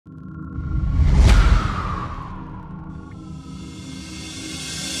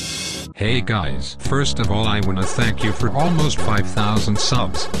Hey guys, first of all I wanna thank you for almost 5,000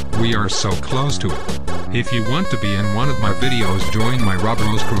 subs. We are so close to it. If you want to be in one of my videos, join my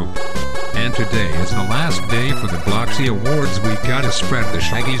RoScripts group. And today is the last day for the Bloxies Awards. We gotta spread the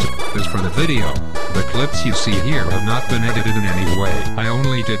shaggies. As for the video, the clips you see here have not been edited in any way. I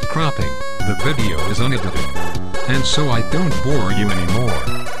only did cropping. The video is unedited. And so I don't bore you anymore.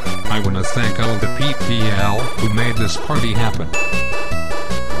 I wanna thank all the PPL who made this party happen.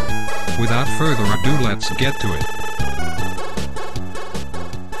 Without further ado, let's get to it.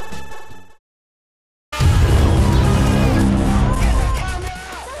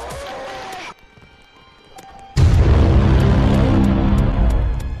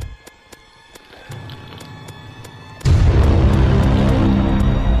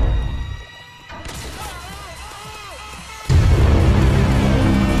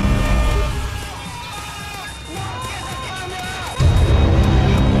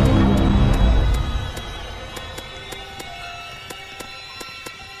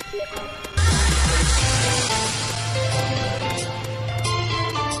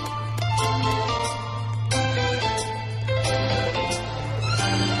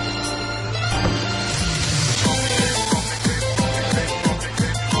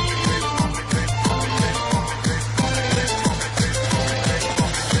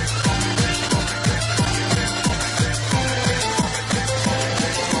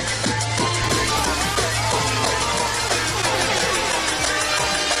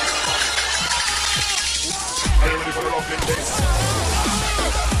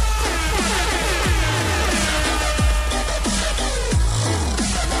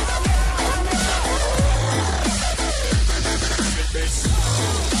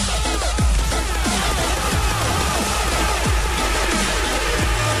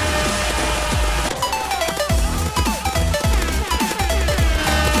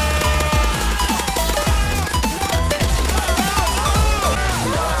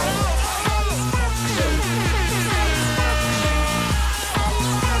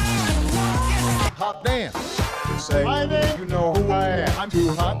 Hot dance. Say, you know who I am. I'm too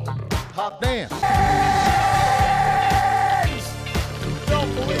hot. Hot dance.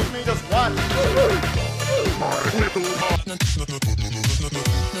 Don't believe me, just watch.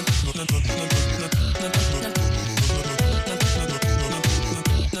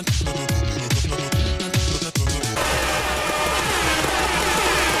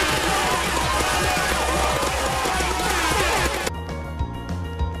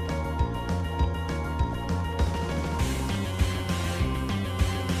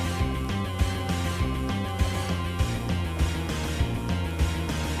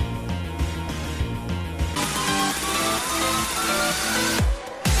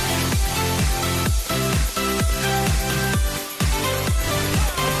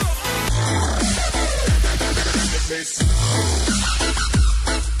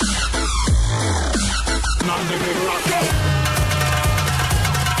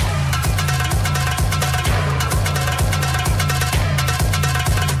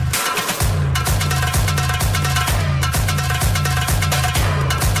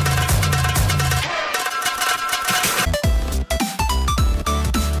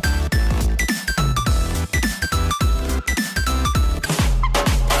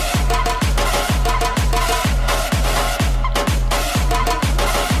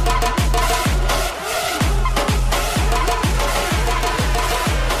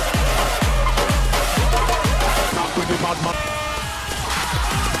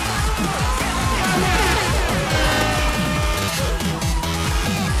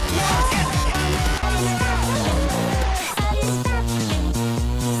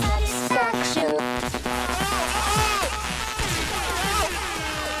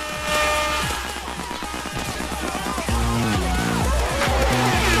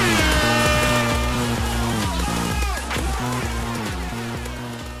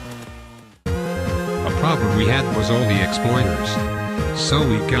 Problem we had was all the exploiters. So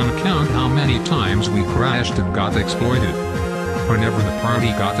we can count how many times we crashed and got exploited. Whenever the party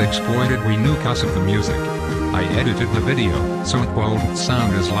got exploited, we knew 'cause of the music. I edited the video so it won't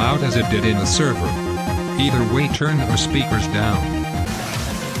sound as loud as it did in the server. Either way, turn the speakers down.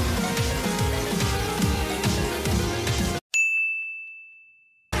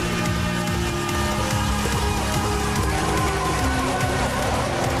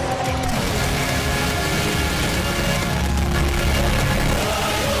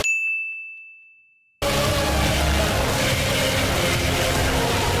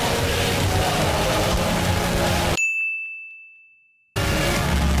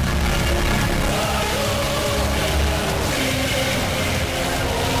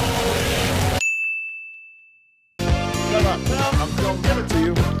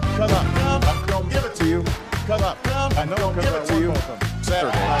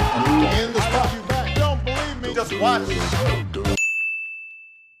 Watch.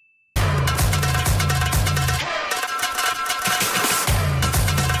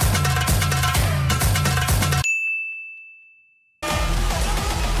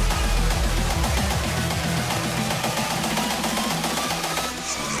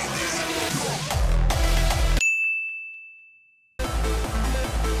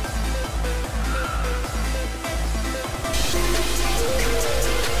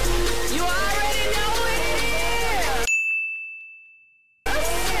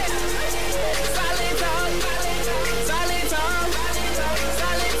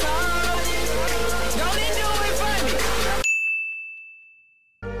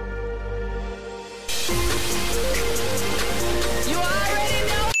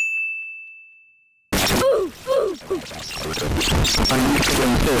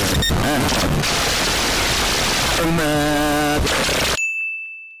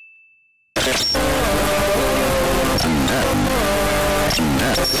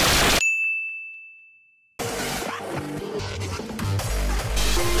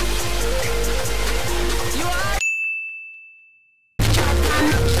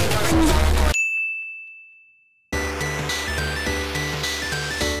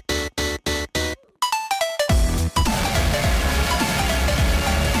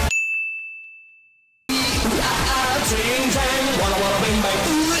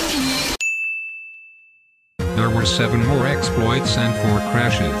 There were 7 more exploits and 4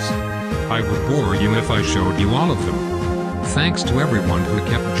 crashes. I would bore you if I showed you all of them. Thanks to everyone who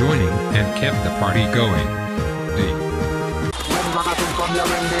kept joining and kept the party going.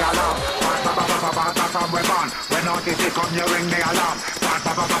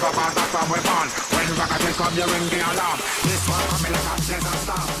 When